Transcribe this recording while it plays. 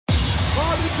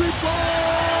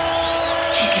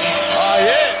Check it out. Oh,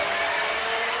 yeah.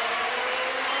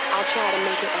 I'll try to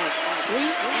make it as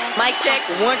brief. Mic check.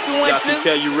 1 2 1 2.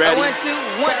 Y'all you ready? 1 2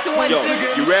 1 2 1 2. Yo,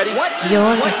 you ready?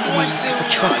 You're listening to the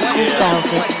Tropical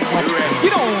Velvet Podcast.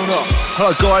 Get on up.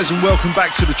 Hello guys and welcome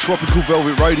back to the Tropical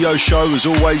Velvet Radio Show, as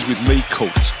always with me,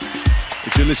 KORT.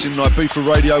 If you're listening on IBIZA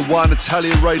Radio 1,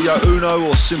 Italian Radio Uno,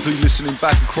 or simply listening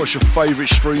back across your favourite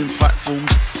streaming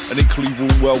platforms, an equally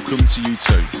warm welcome to you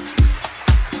too.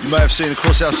 You may have seen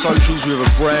across our socials we have a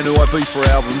brand new IBIZA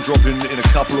album dropping in a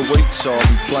couple of weeks, so I'll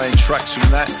be playing tracks from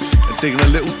that and digging a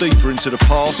little deeper into the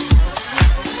past.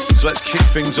 So let's kick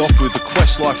things off with the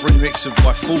QWESTLIFE remix of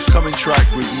my forthcoming track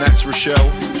with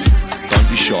ROCHELLE, Don't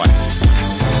Be Shy.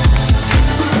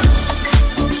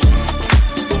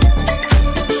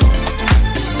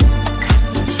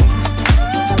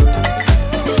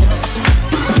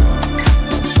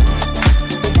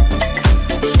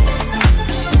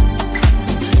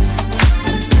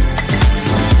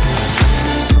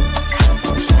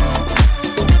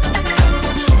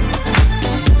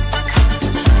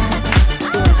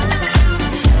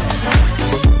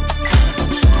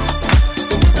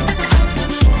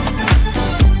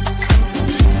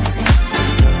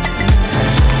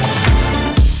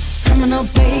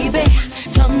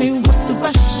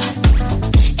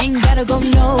 Go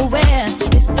nowhere,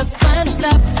 it's the final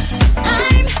stop.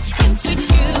 I'm into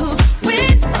you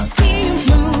when I see you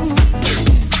move.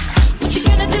 What you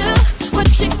gonna do? What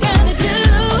you gonna do?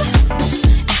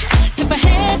 Tip my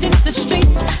hand in the street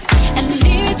and leave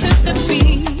me to the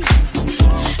beat.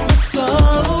 Let's go,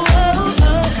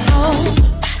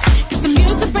 cause the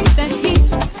music brings the heat.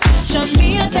 Show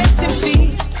me a dancing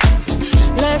feet.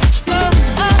 Let's go.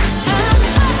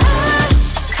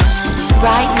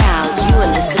 Right now, you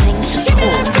are listening to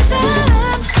KORT.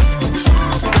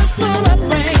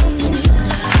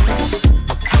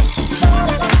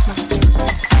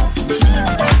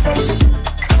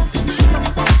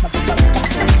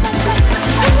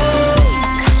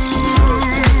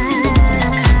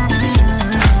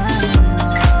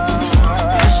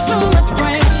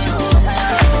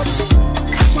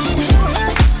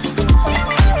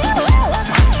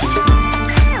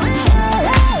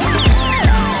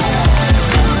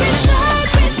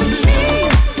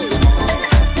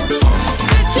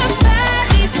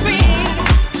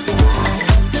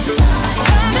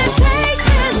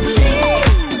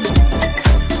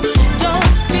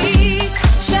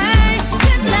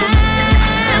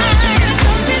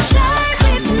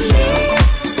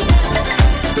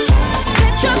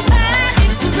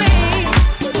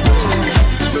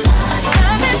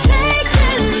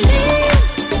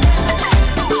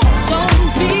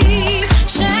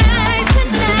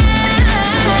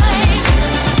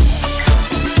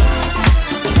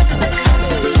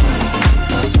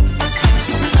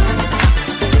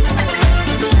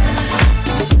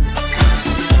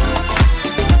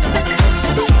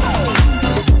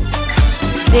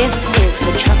 This is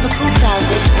the Tropical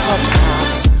Velvet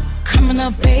Podcast. Coming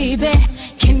up, baby,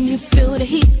 can you feel the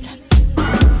heat?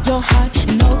 Your heart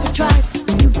in overdrive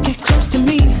when you get close to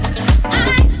me.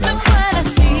 I know what I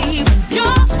see when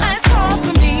your eyes call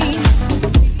for me.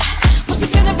 What's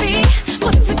it gonna be?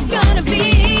 What's it gonna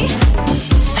be?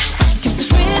 Give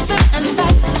this rhythm and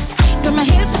life. Got my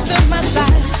hips to feel my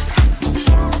vibe.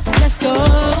 Let's go.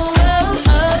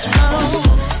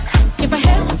 Give our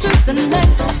heads to the night.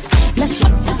 Let's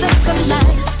walk to the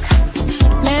sunlight.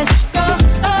 Let's go.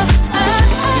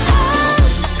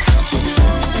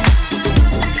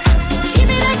 Give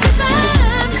me everything.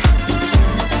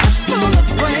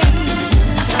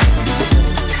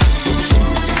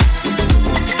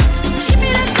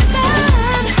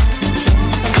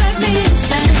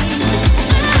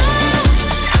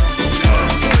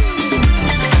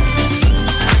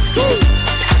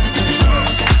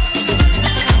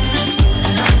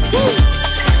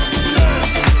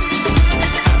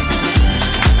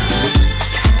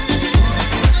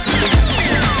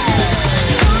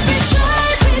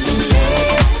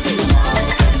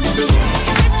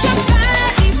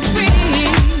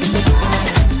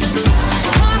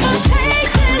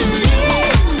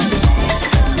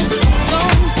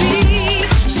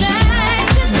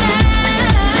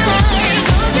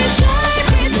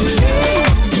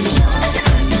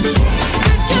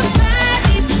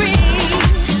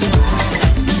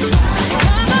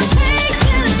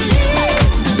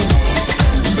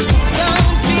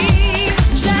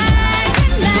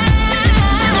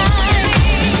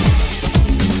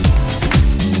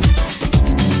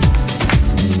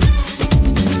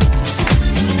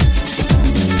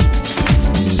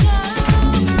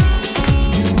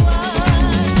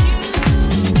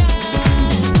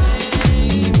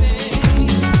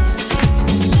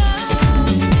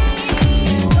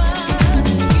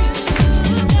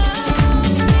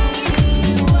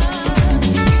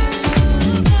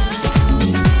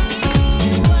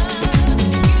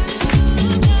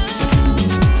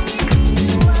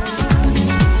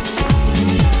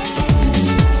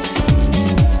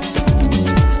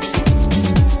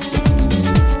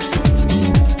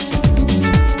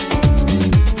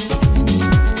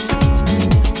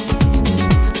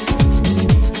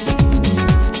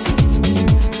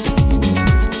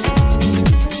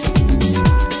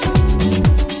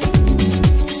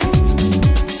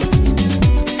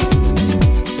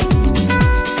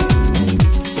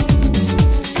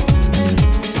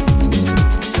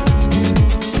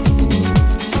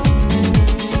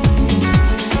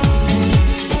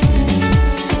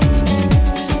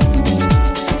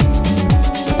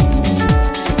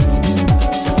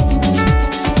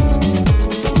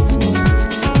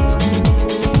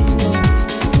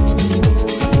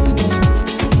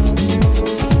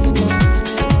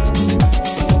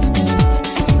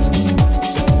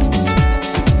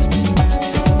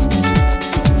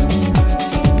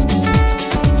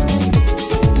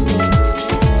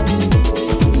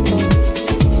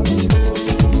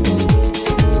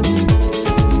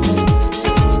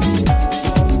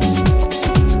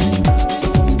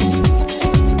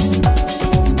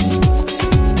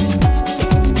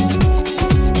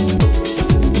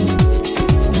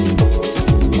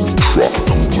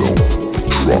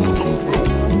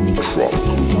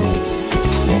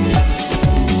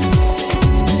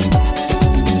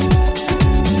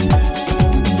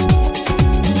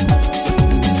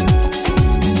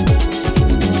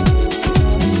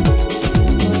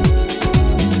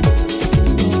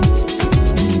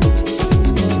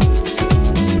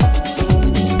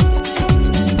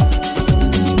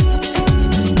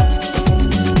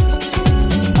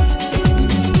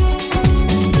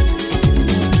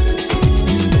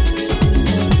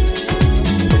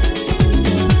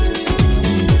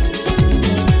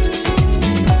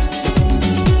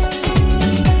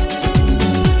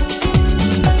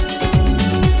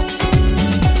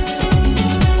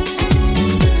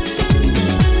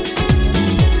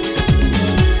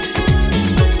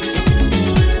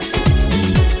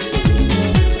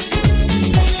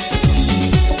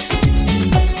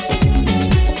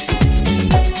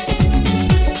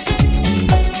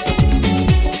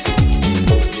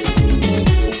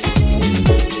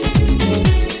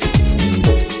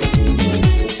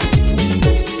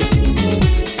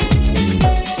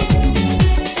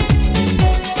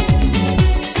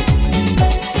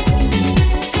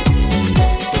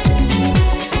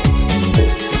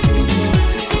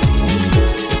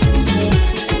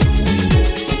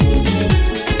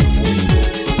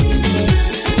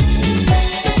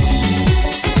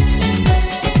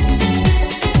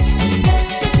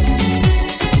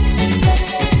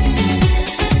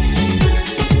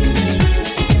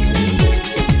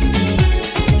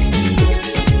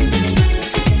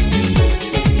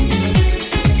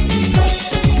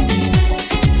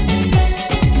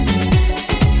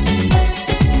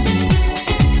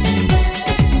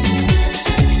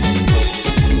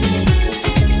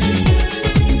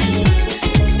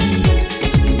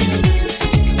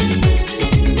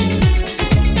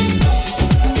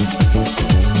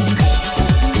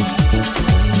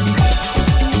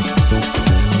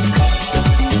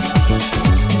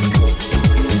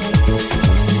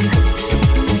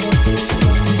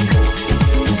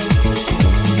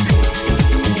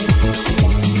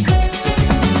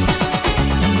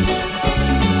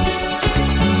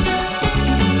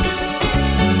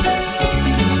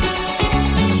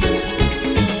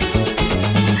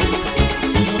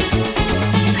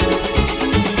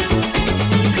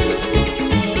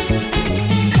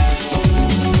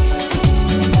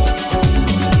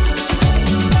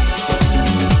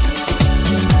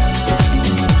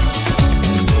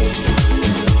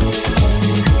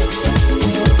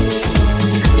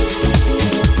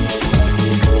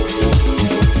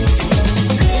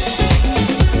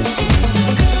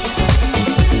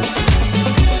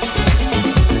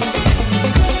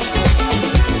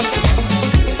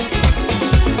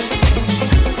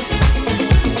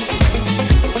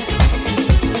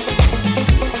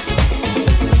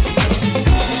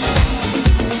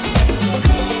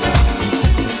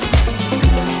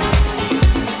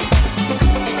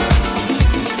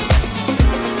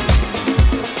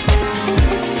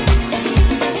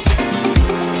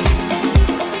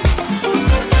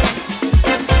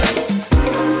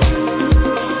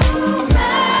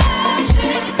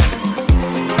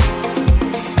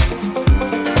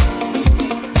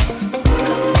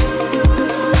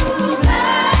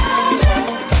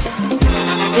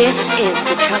 This is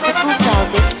the Tropical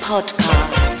Velvet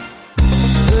Podcast.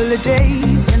 Early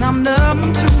days and I'm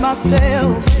numb to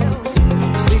myself.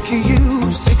 Sick of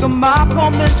you, sick of my poor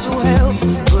mental health.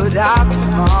 But I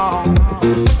keep on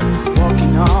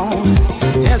walking on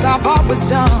as I've always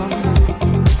done.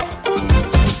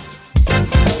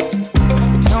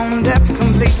 Tone deaf,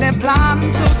 completely blind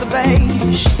to the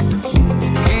beige.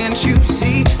 Can't you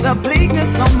see the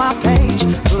bleakness on my page?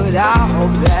 But I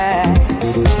hope that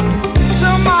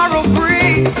tomorrow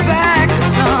brings back the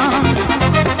sun.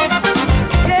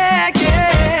 Yeah,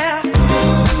 yeah.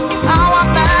 I want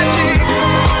magic,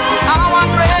 I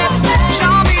want red.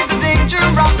 Show me the danger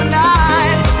of the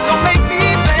night. Don't make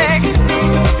me beg.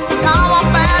 I want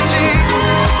magic,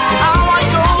 I want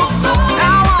gold.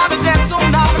 I want to dance all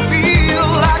night and feel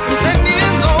like I'm 10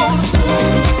 years old.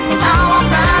 I want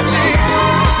magic,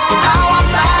 I want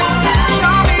that.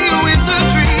 Show me a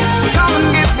wizardry. Come and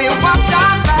give me what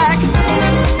I like.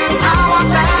 I want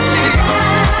magic,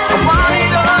 I want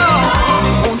it all.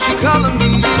 Won't you color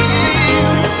me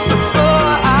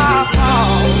before I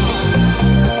fall?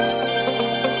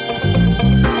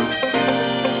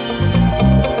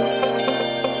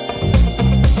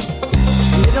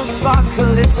 Little spark, a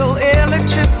little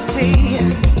electricity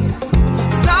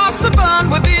starts to burn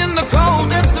within the cold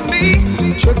depths of me.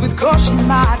 Tread with caution,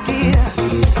 my dear.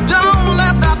 Don't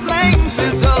let that flame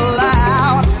fizzle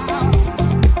out.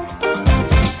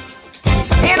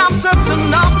 And I'm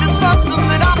certain of this person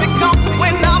that I become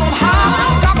when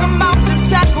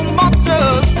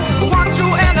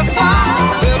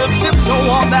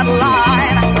that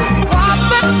line. Watch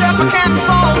that step, I can't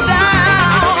fall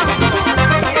down.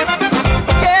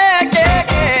 Yeah, yeah,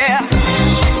 yeah.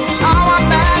 I want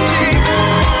magic,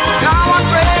 I want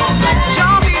red.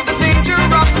 Show me the danger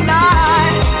of the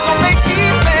night. Don't make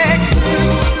me beg.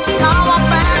 I want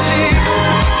magic,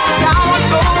 I want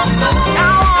gold. I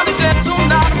want to dance all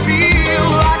night and feel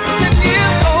like I'm 10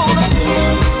 years old.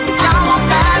 I want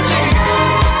magic,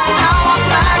 I want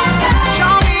black.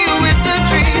 Show me it's a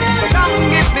dream. Come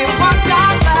give me one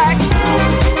time back.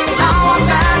 I want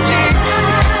magic,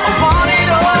 I want it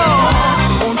all.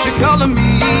 Won't you color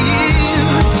me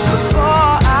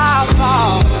before I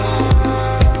fall?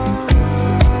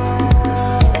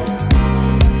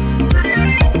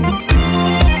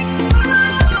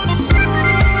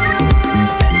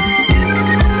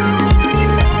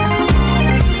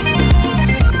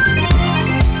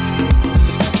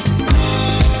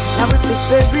 Now if this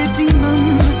very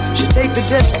demon should take the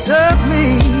depths of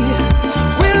me,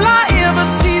 will I ever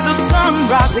see the sun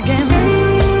rise again?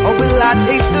 Or will I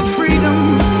taste the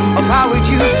freedom of how it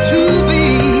used to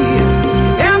be?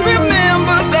 And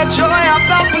remember that joy I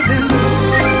felt within.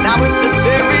 Now if this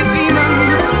very demon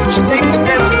should take the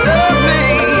depths of me,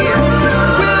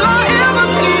 will I ever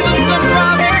see the sun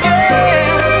rise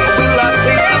again? Or will I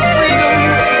taste the freedom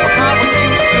of how it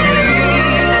used to be?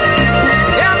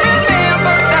 And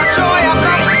remember that joy I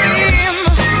felt within.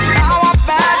 I want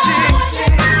magic.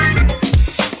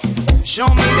 Show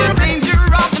me the danger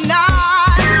of the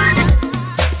night.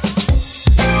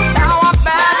 I want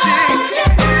magic.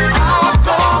 I want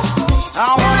gold. I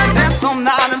wanna dance all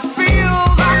night and feel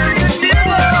like I'm 10 years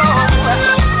old.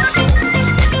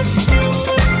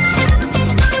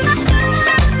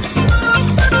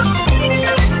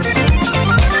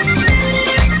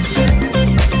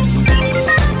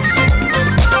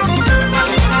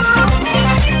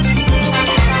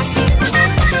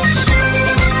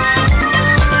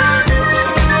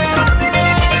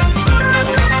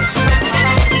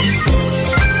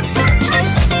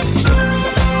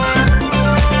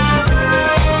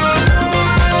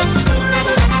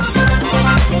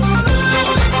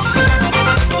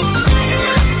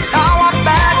 I want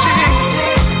magic,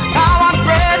 I want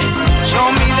bread. Show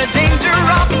me the danger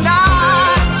of the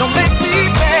night. Don't make me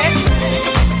beg.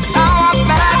 I want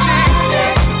magic,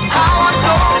 I want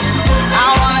gold. I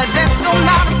wanna dance all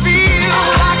night and feel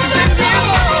like I'm 10 years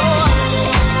old.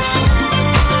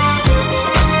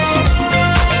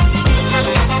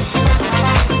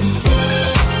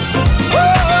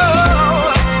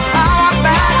 Whoa, I want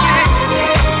magic,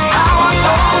 I want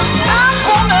gold. I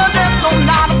wanna dance all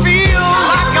night and feel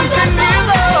like I'm 10 years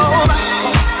old.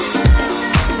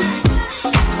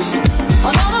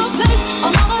 Another place,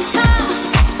 another time.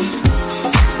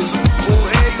 Oh,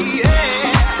 hey,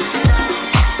 yeah.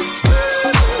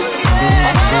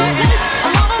 Another place,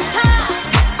 another time.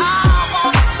 I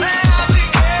want magic,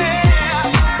 yeah.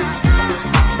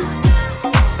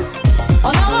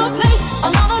 Another place,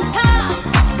 another time.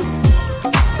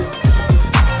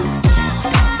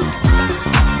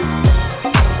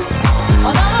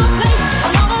 Another place,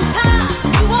 another time.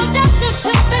 You won't have to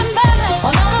tip them back.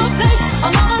 Another place,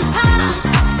 another time.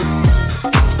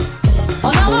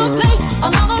 Another place,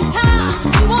 another time.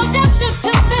 You won't have to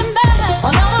tip them back.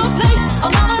 Another place,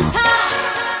 another time.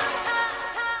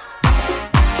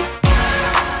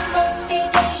 Must be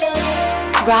deja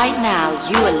vu. Right now,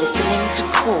 you are listening to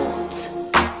KORT.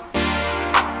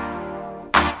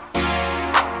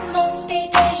 Must be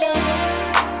deja vu.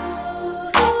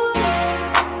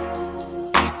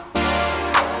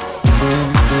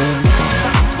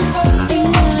 Must be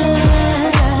deja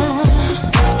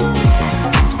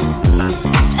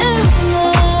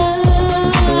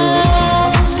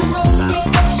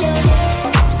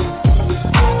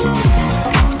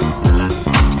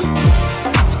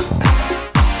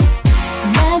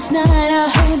Last night I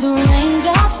heard the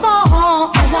raindrops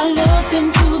fall as I looked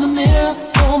into the mirror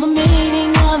for the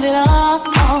meaning of it all.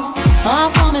 I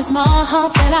promised my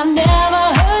heart that I'd never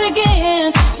hurt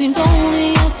again. Seems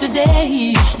only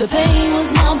yesterday the pain was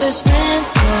my best friend.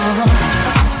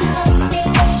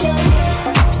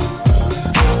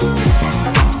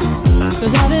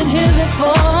 Cause I've been here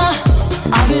before,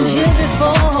 I've been here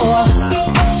before.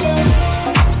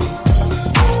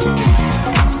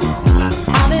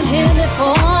 I've been here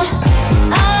before.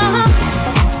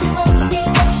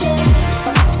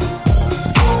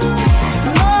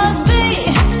 Must be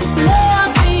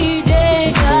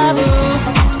deja vu.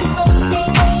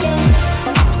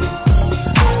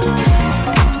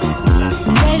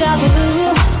 Deja vu.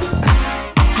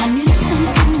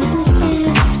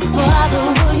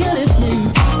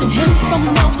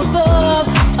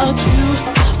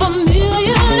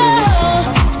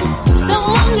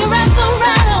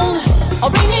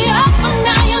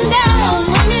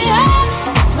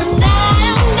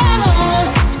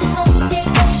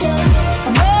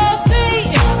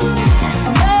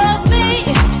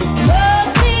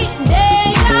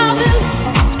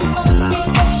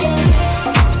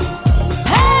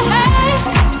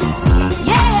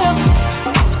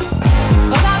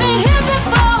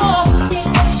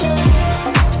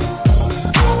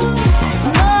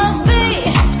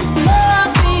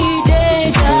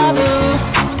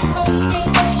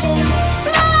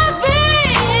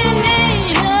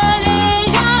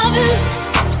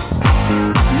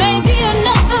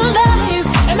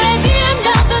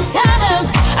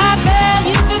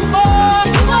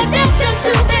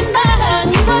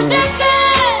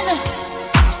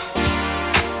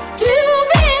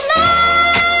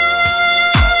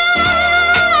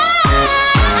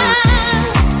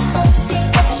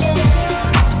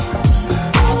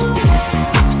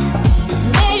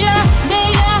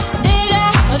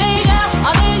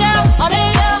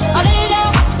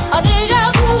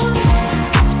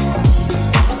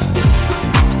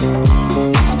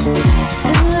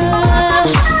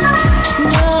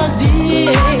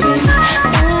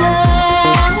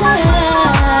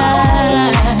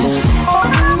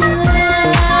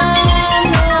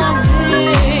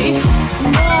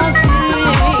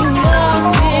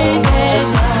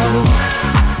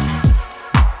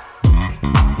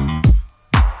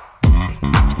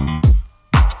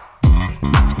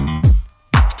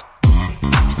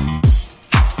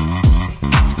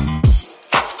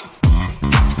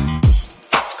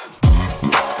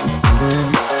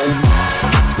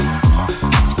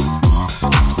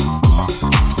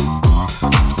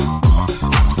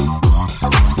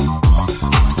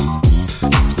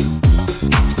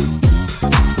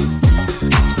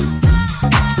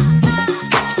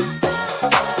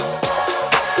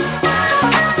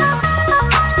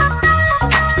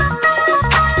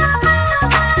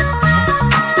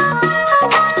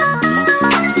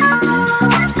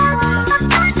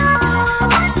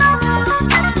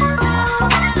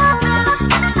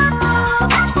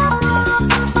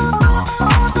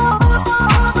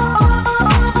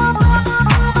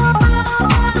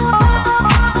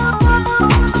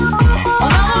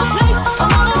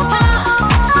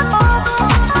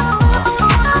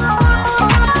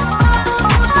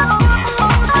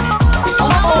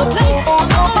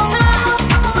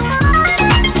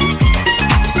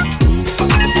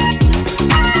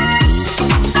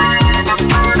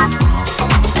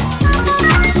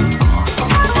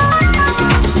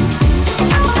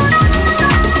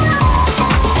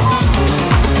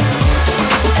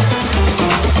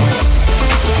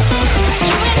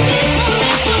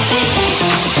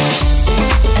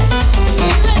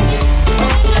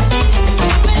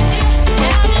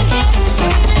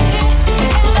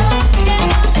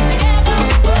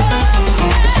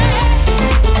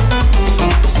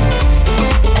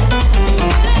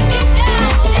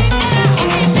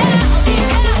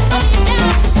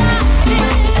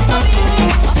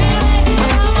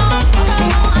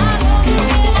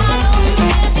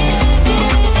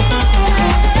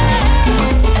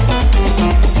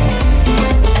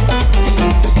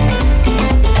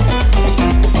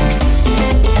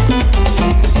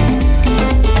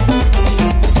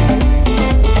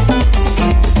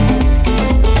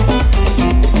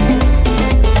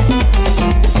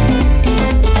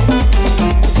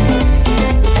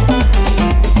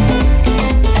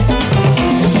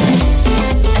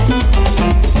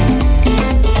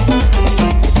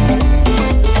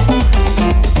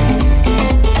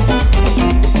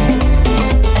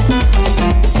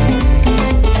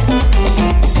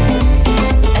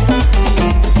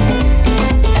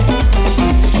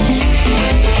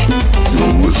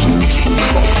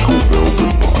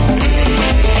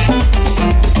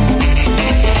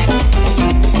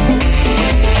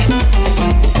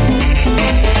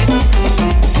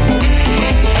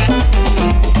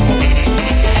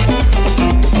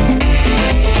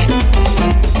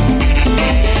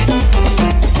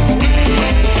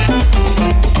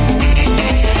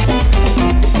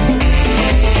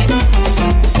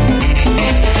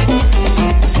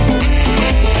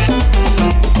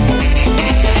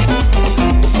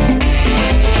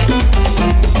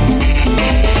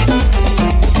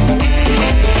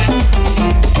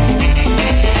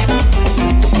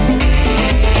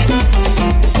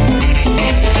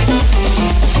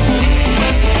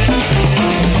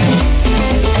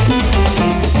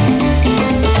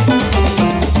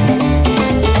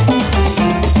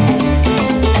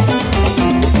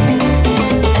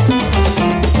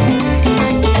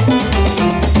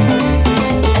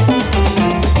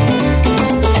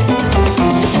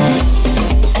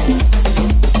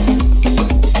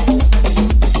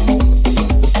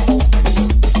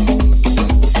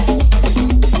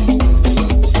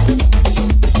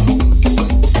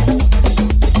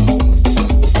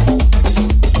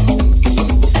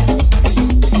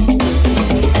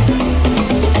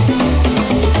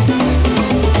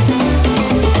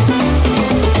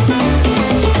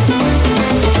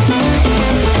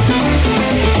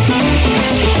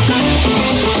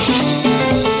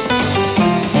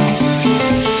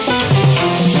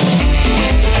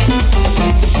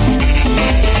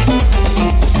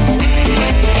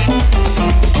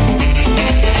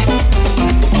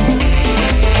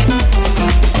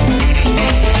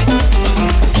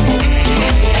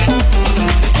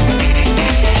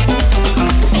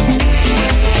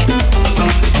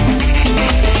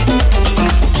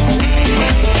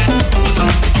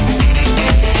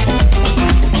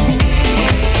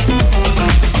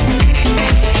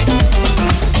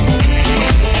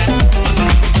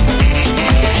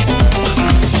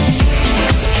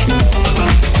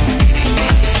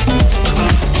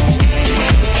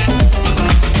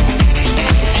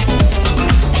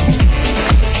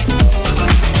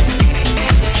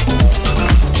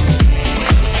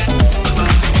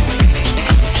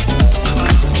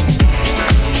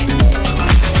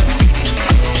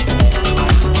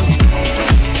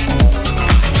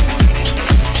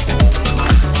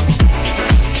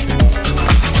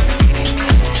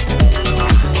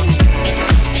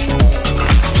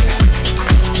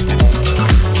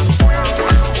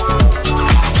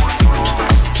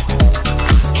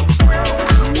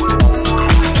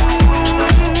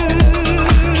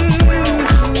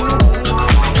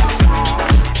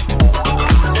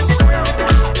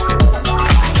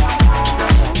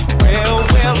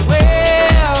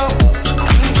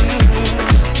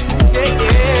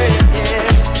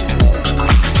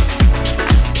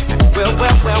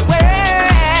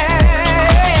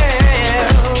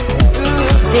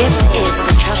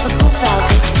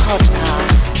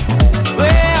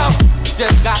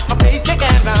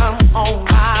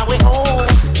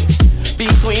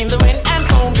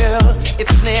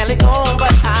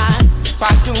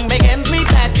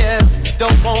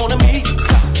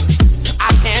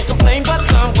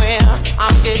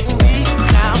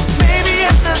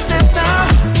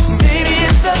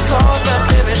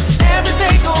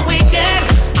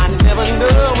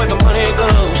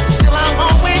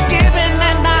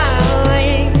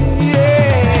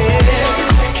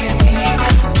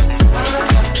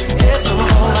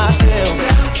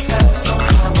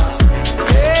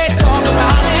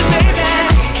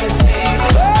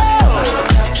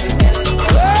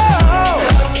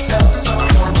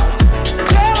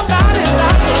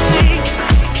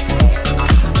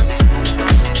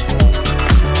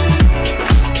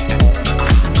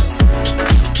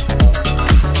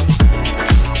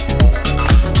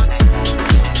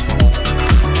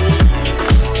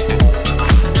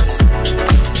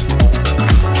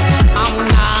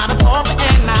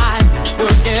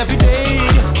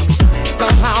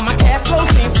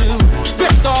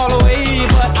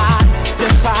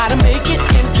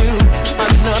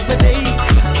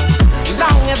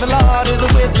 the Lord is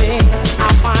with me, I'll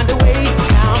find a way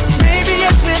now. Maybe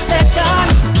it's recession,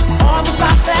 all the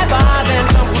spots that bother and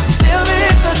some still it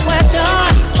is the question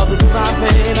of the bills I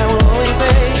pay that will always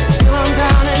pay till I'm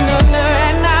down and under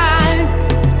at night.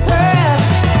 Well,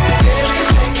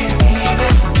 everything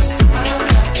even,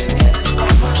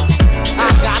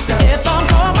 I've got to get some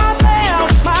for myself,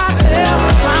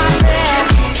 myself, myself.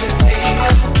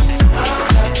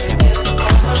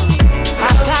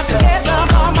 I've got to get some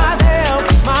for myself,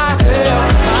 myself,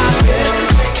 myself.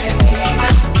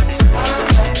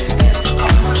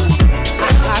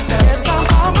 I've got to get some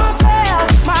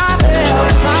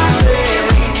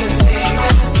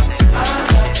for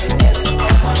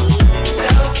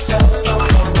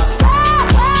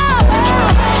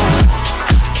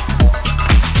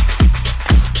myself,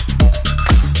 myself,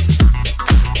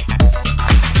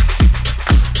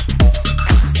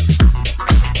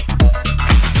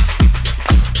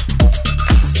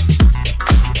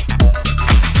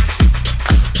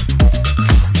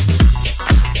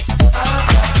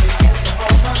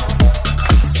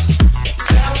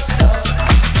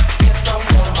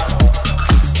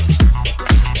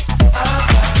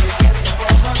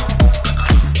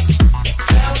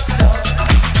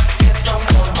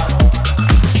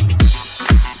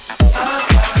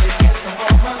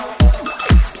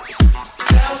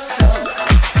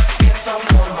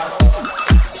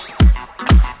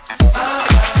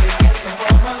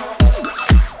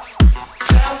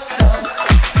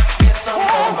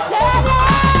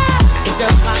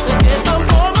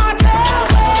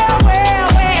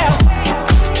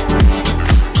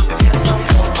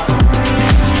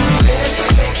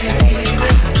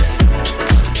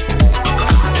 myself.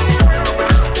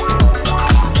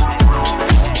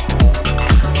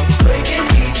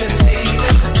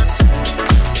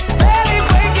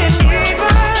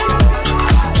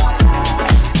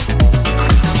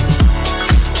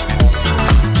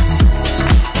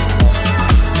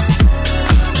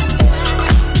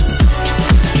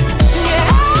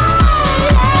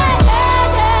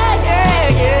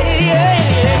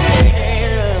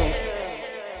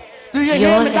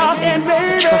 You're listening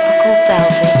to Tropical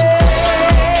Velvet.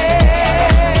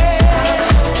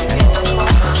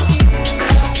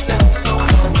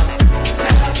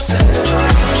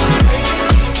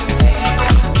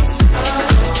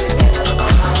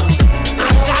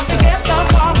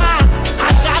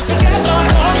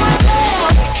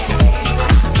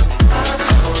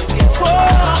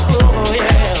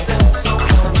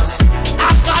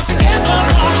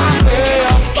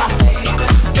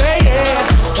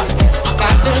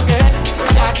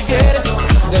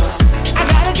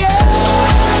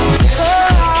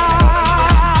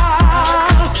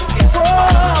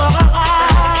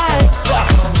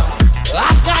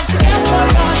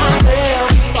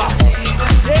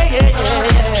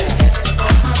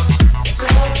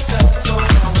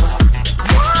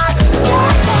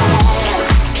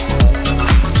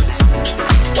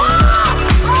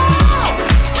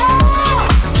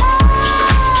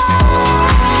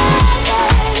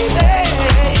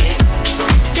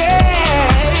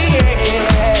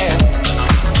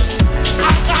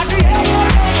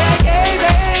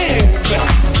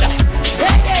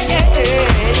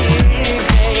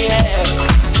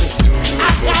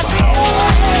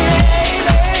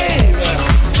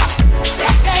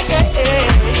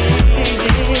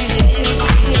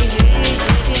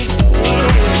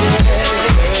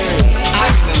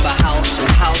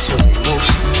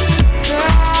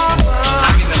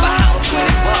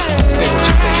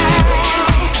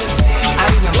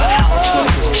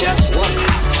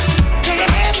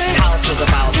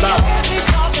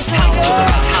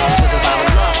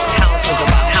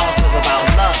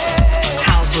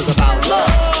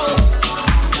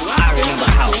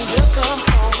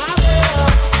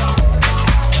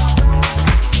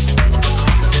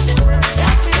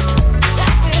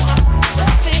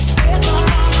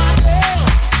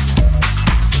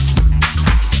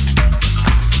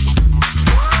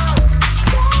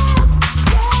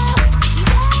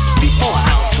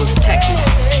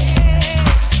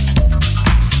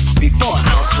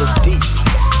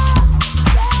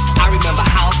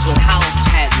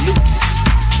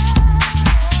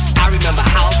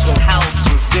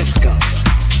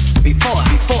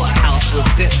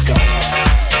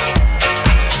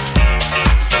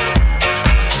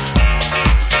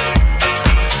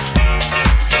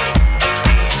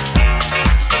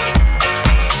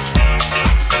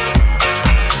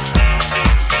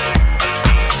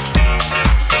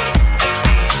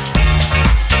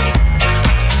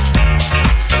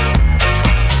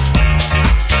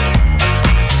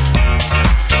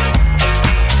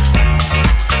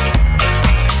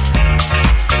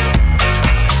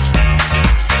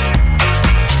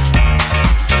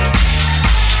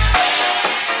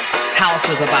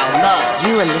 was about love.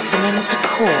 You are listening to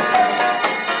KORT.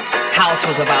 House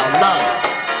was about love.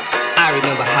 I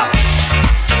remember house.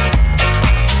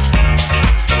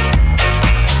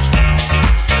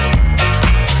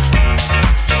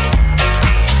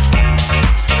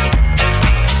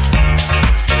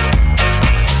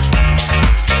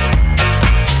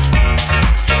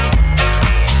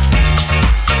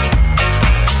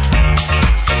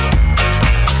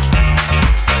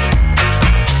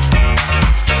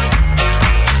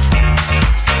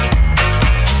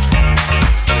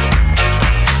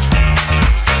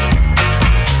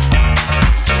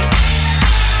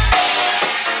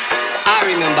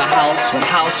 When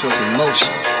house was emotion.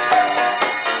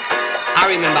 I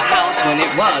remember house when it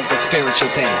was a spiritual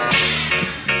thing.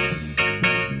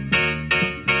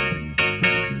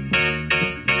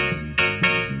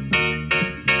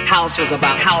 House was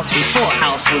about house before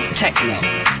house was techno.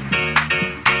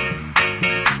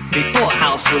 Before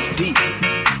house was deep.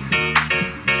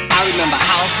 I remember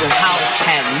house when house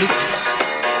had loops.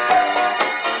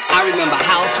 I remember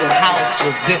house when house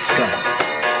was disco.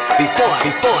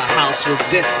 Before house was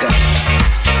disco.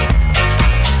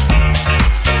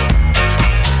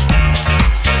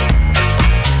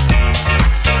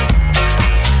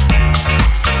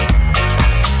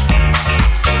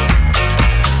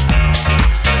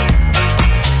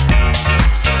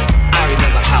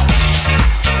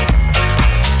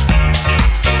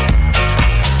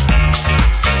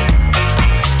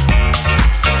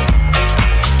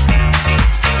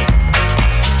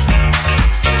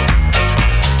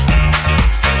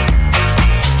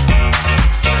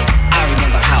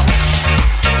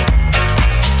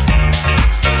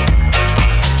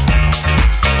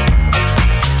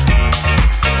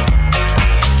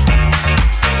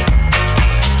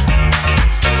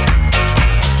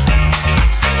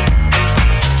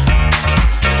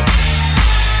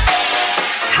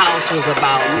 Was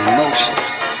about emotion.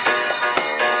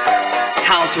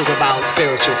 House was about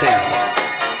spiritual thing.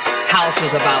 House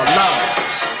was about love.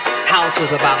 House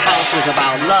was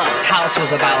about love. House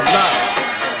was about love.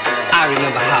 I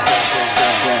remember house.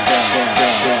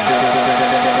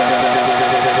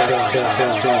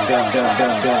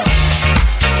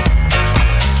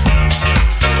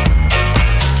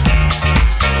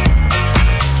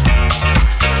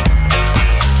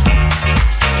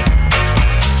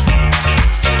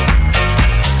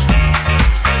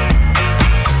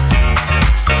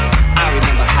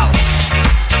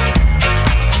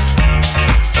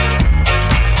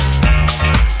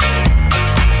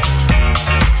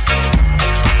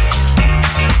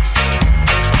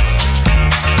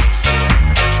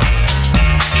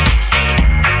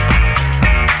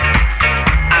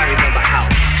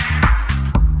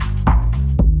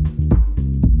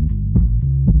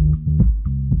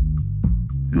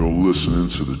 Listening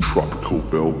to the Tropical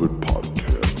Velvet Podcast.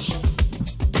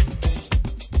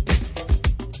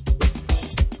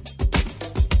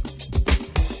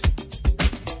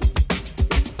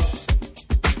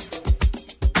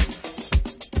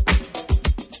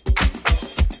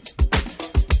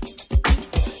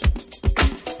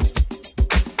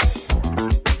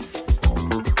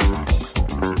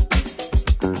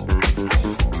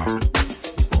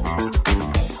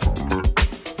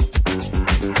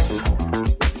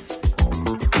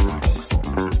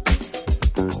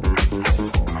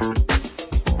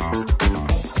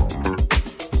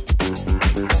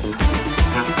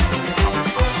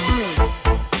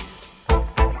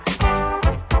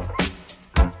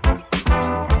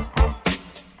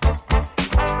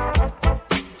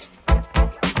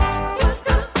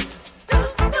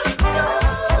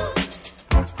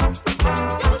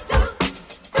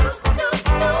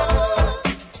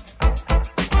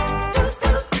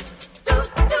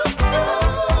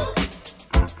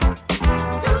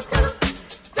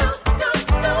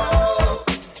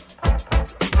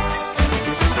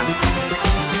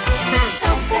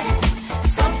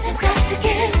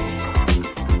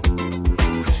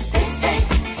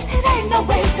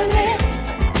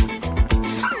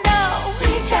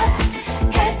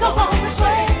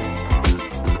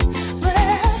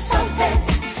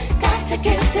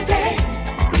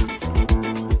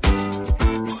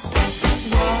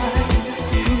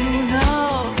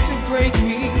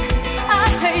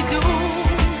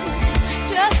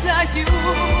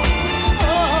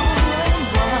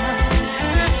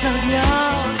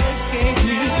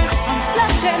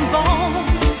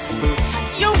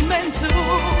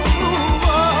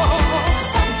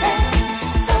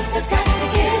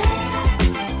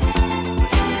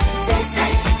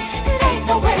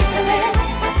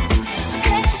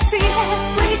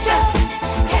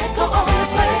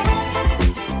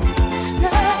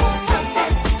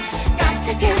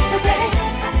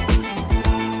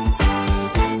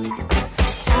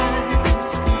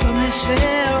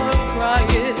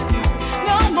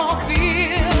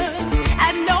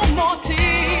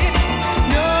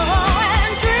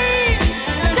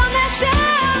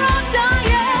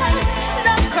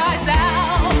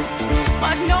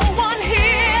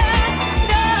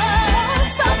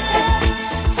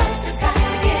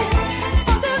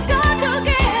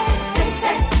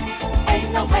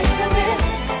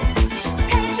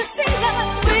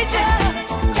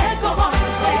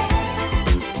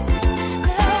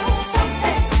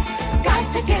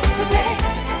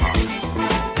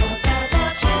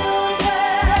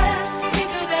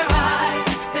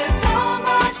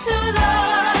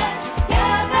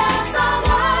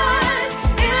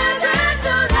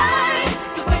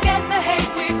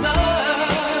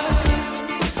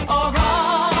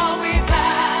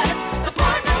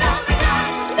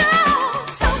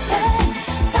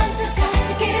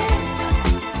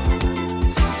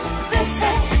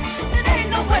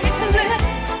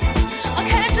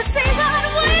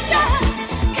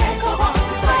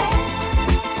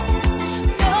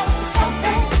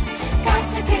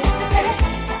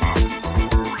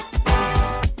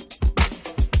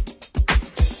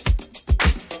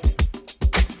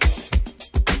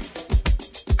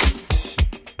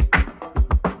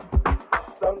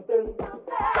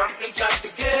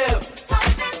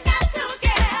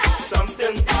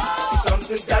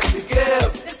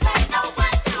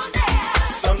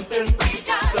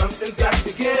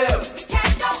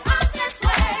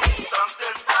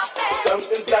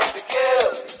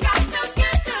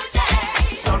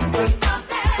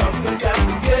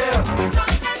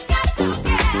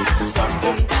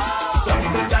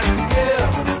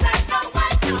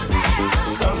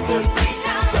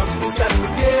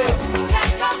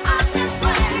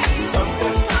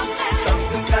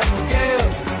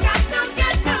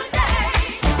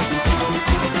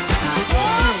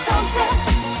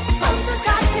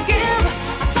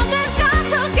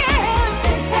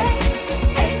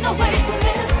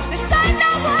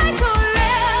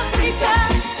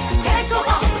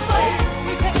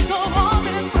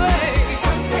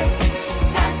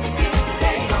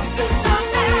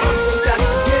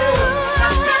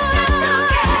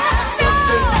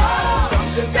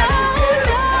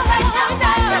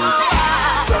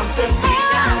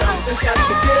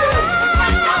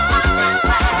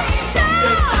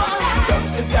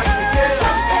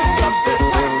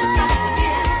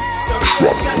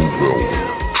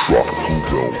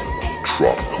 velvet,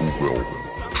 tropical velvet,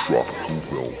 tropical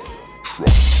velvet,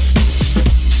 tropical.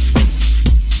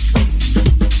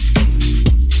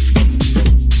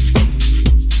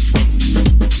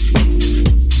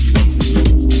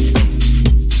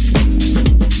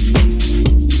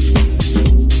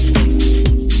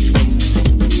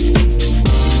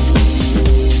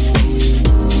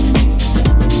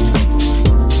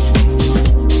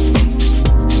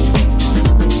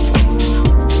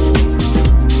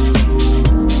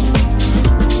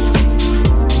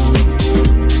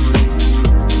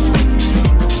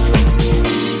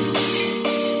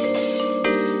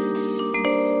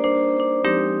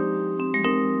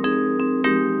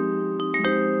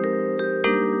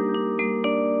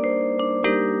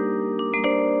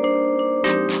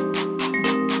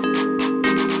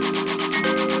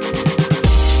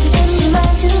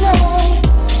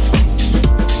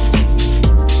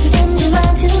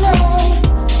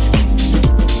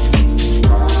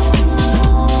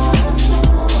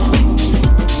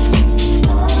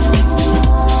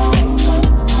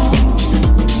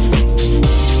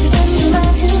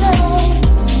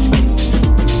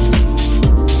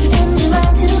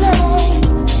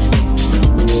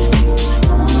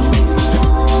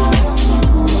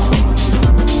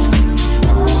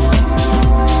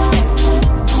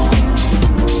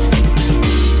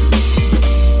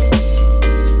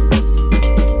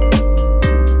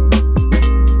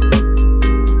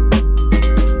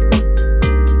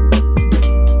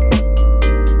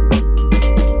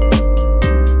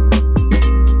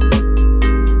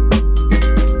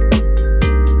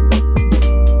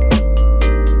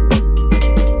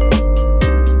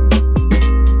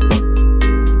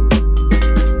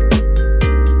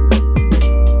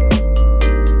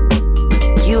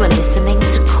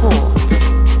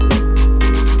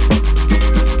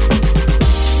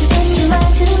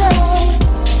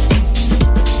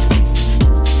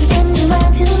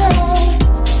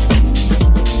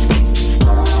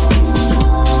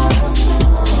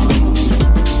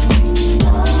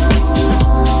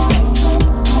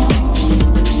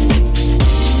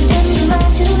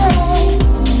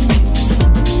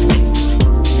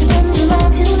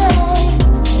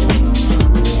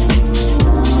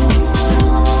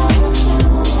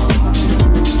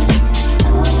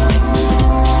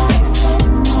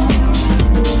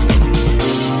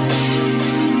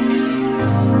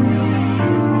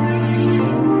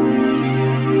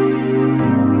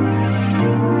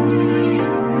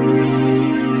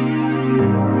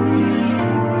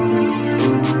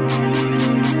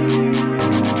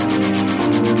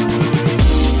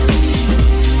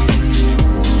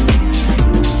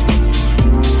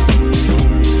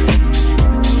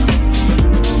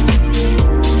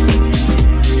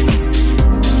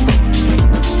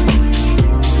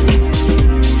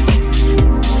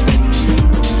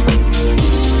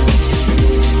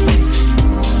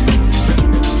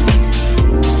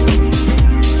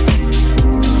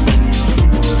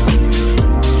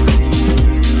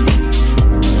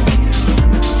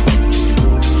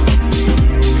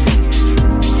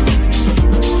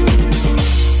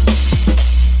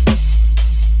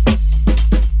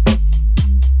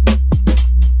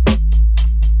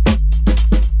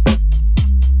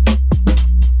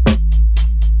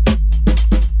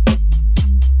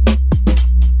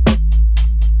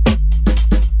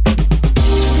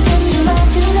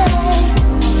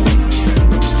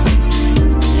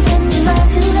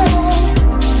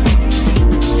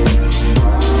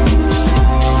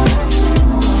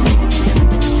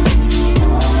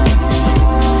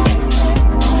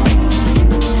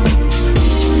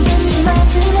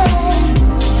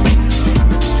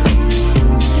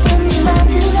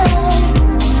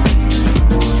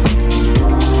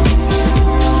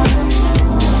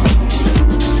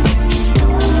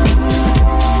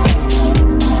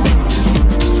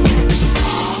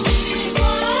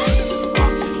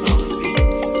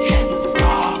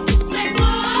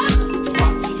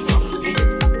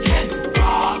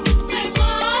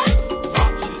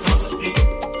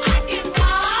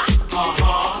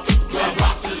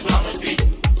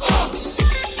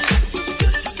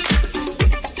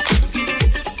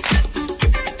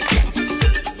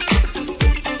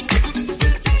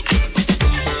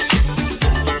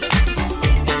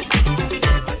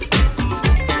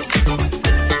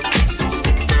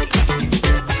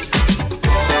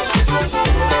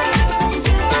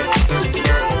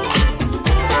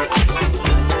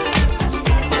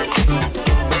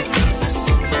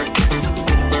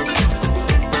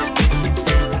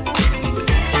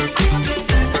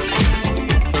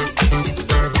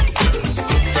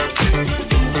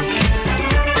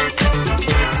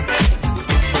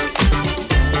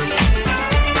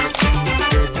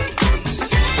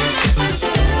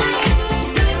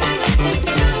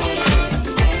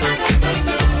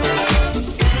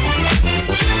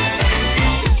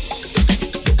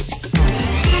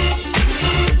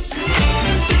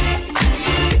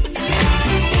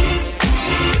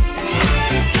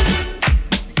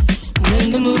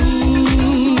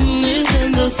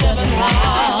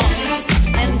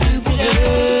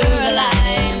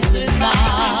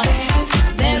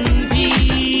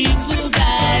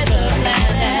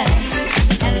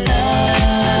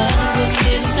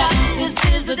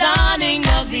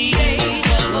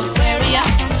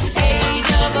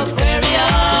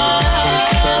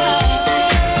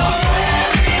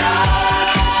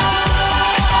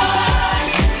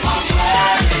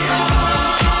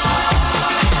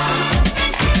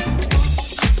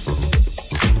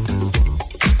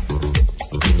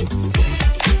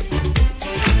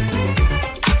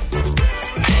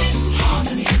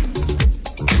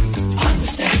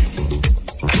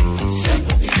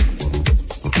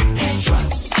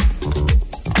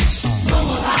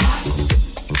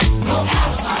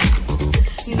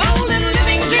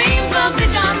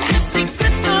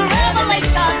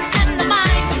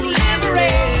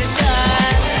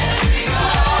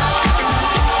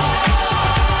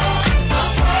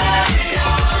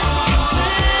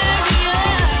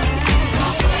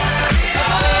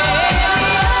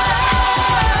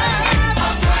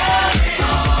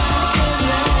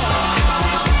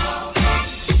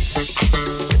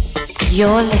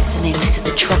 You're listening to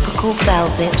the Tropical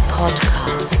Velvet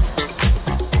Podcast.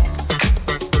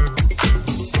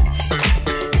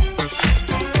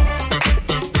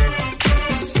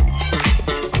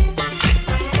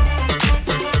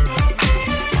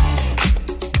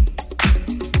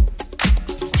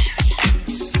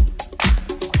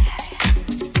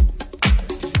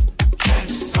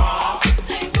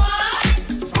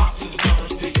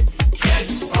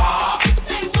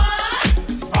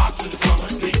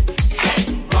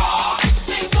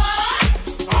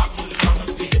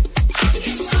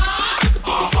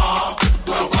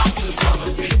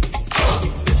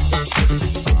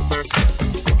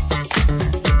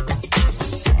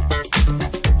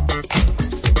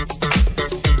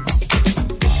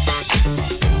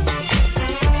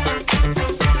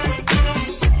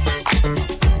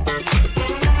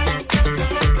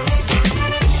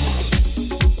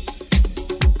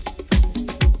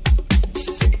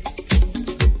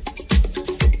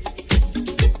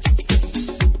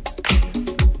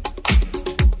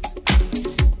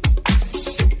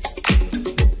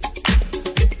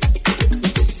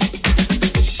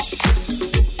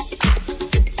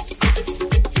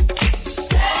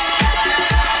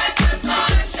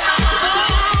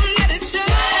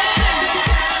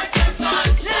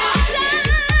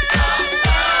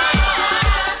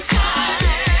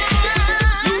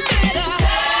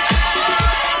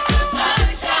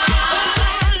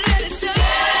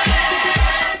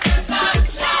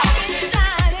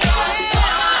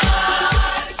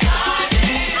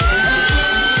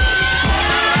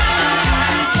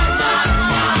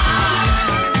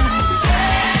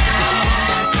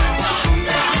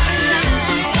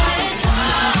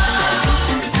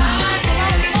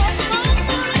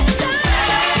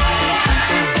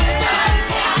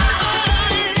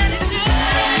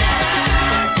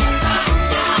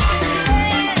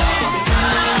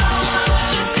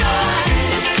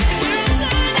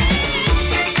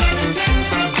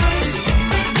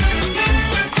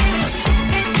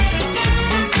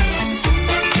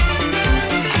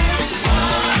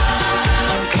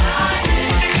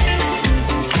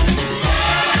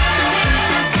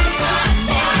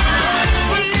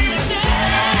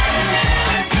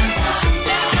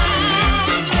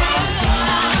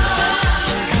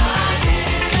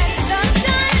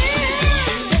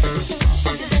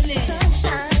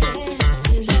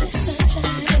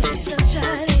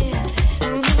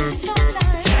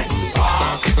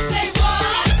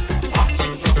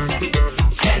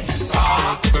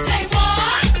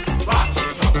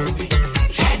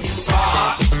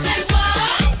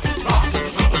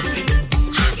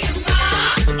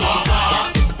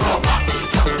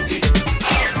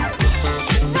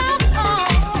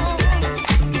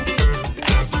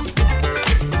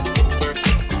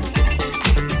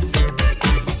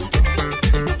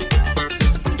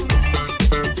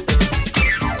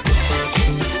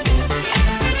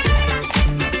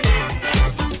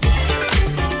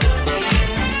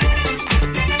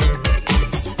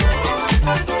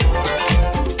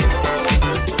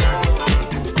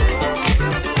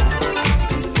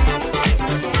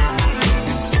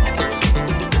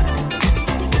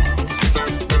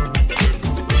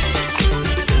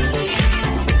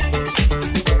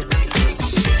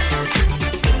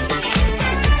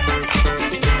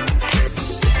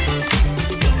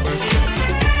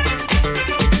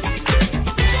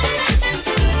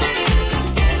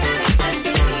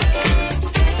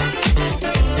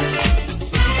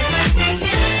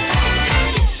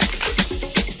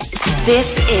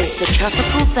 This is the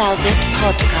Tropical Velvet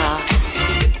Podcast.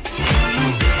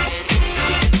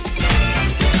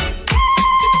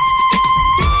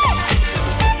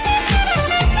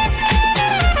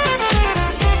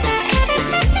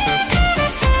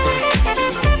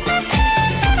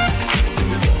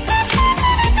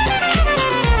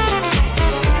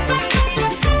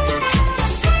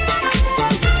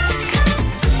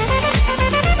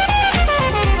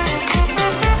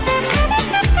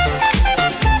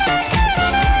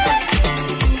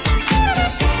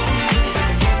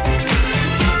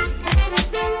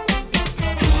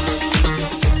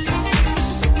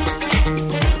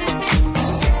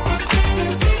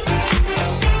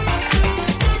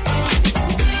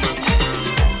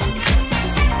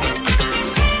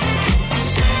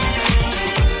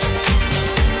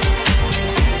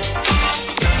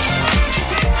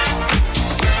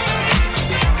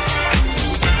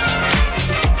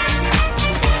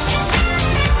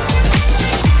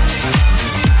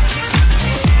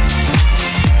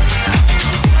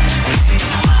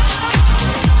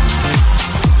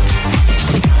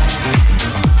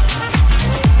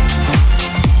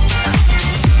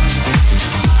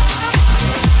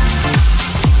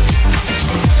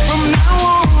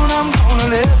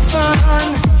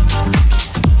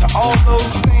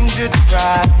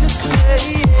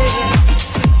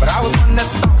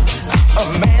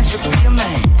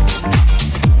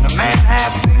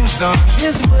 was on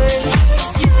his way.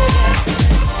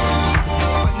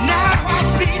 But now I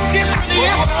see differently.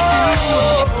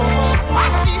 I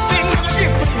see things in a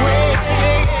different way.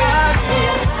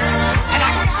 And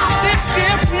I got this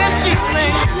different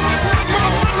feeling from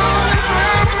a song I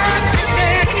heard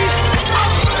today.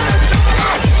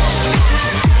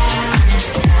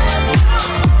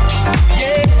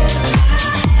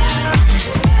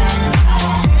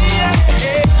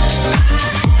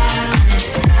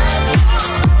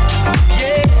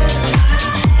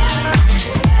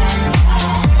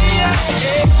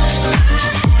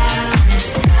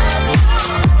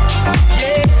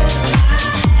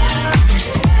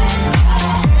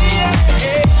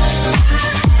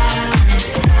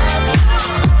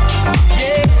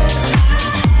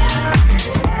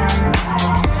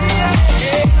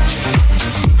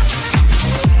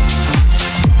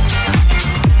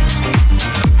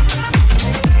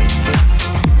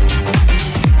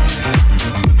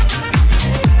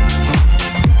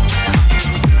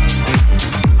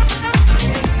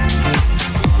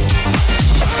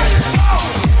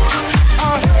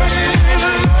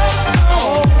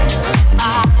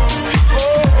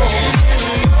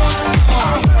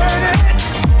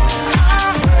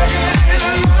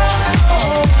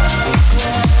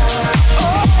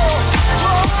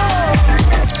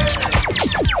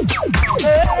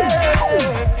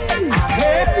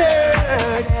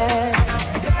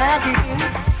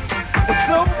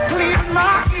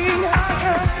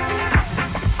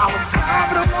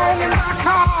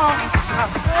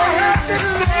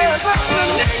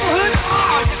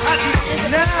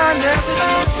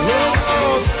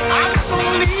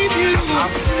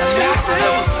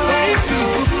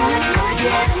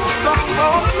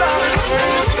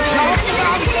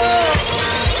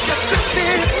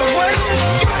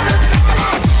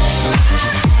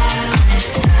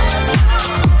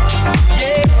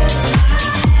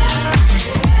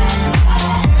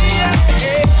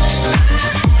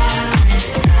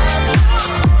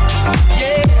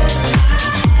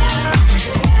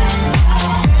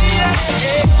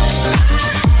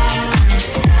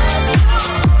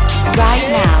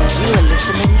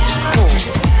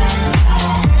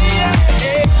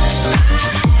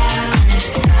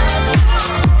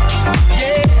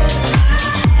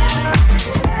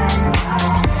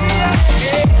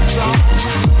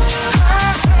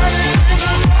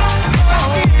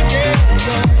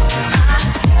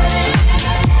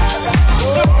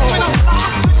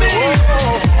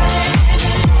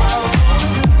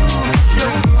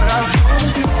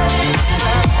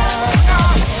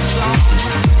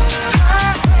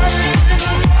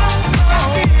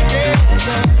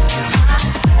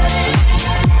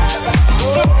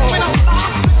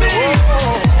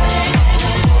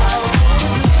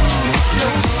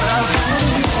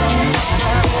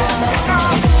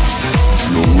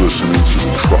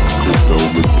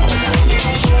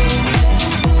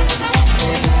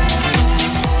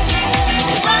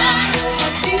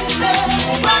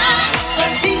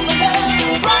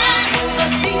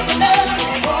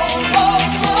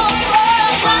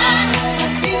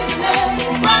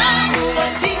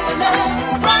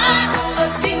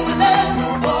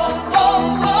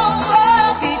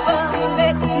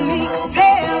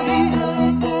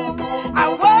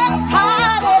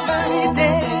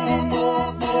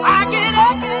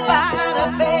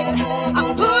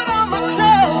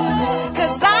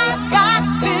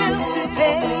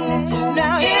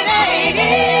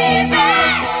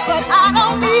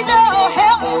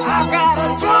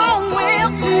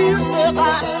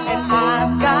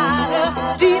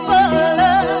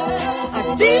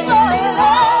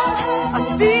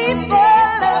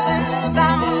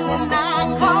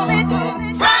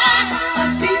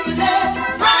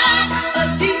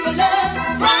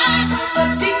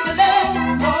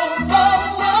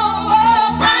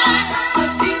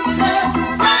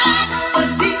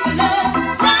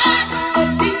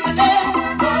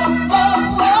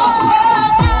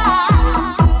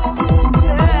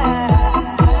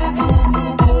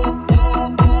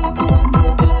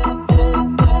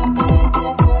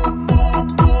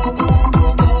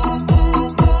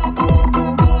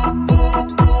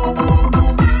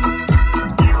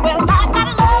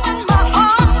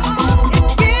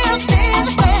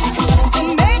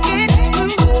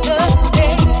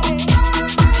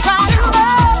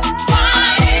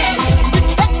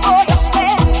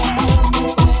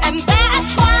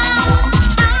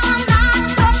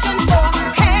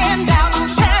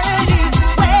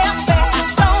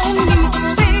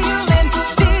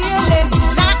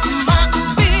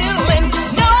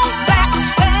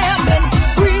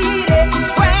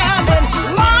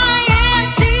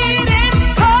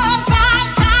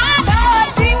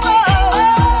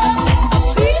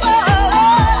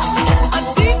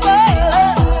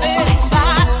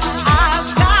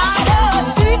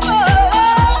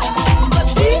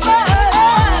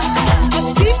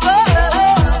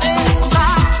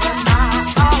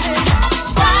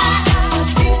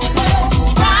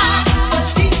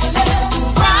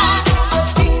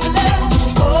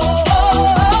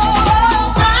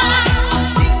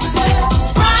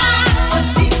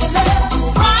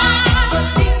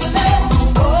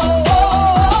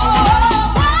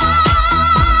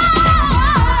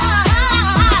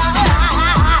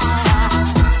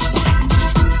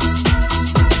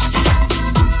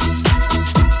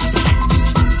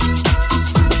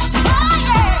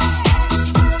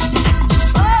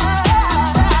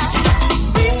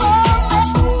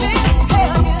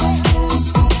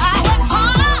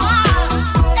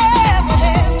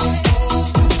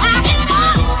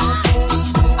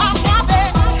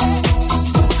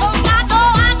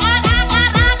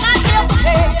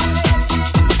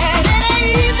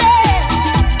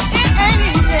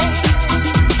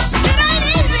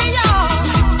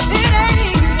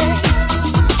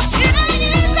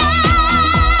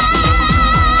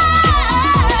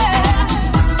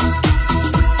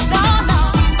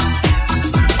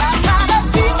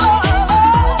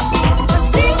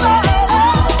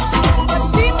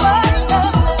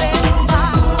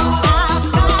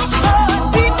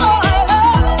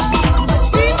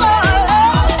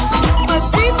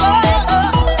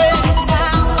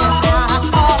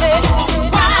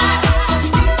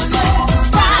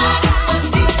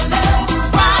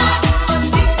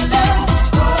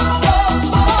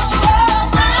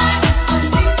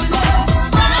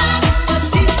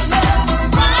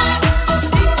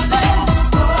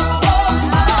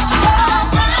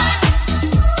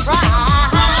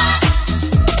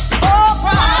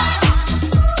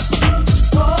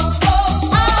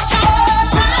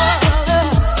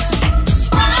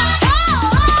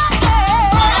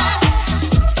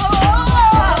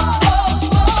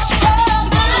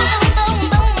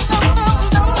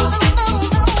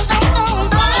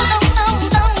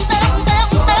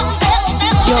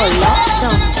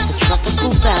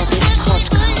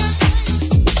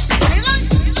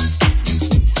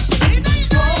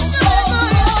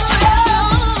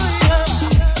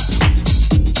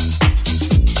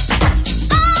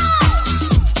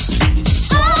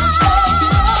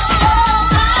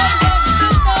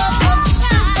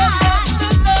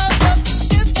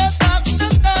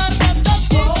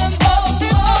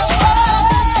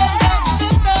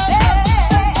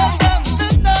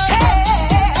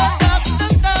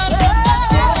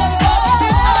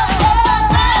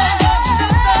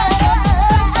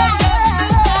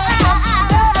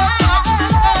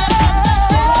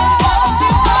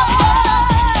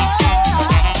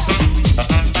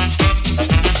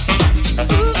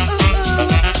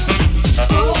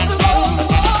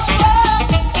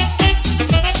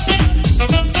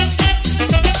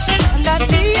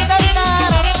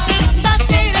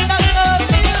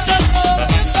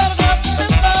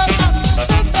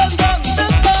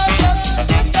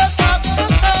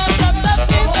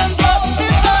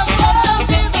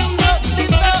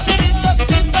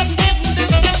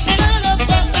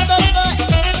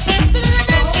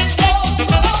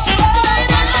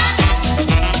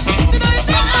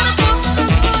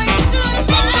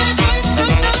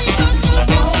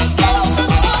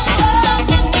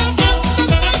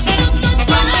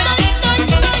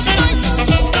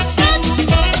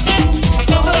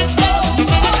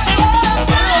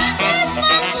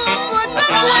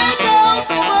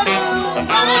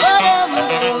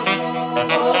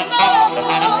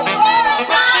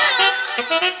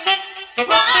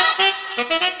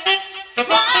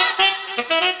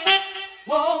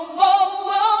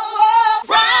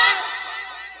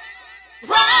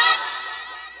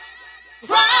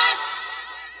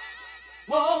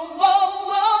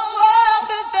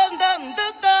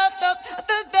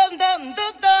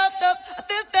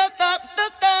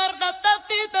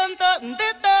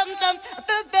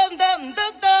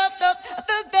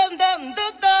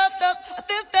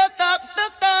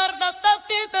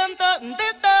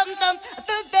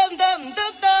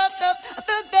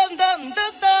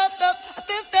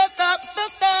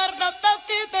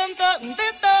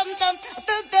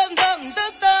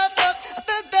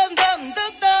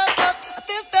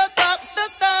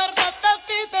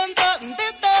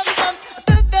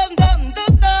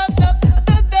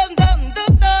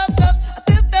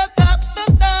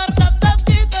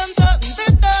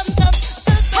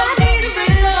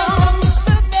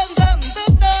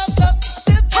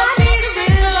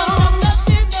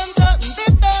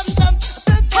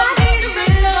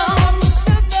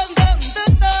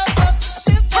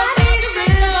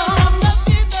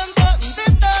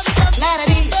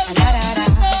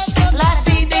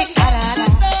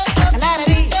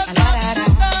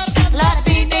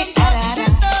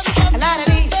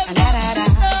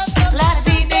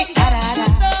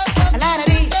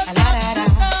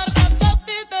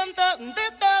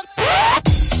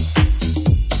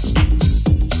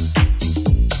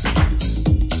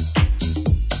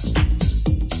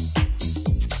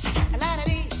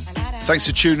 Thanks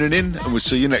for tuning in, and we'll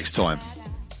see you next time.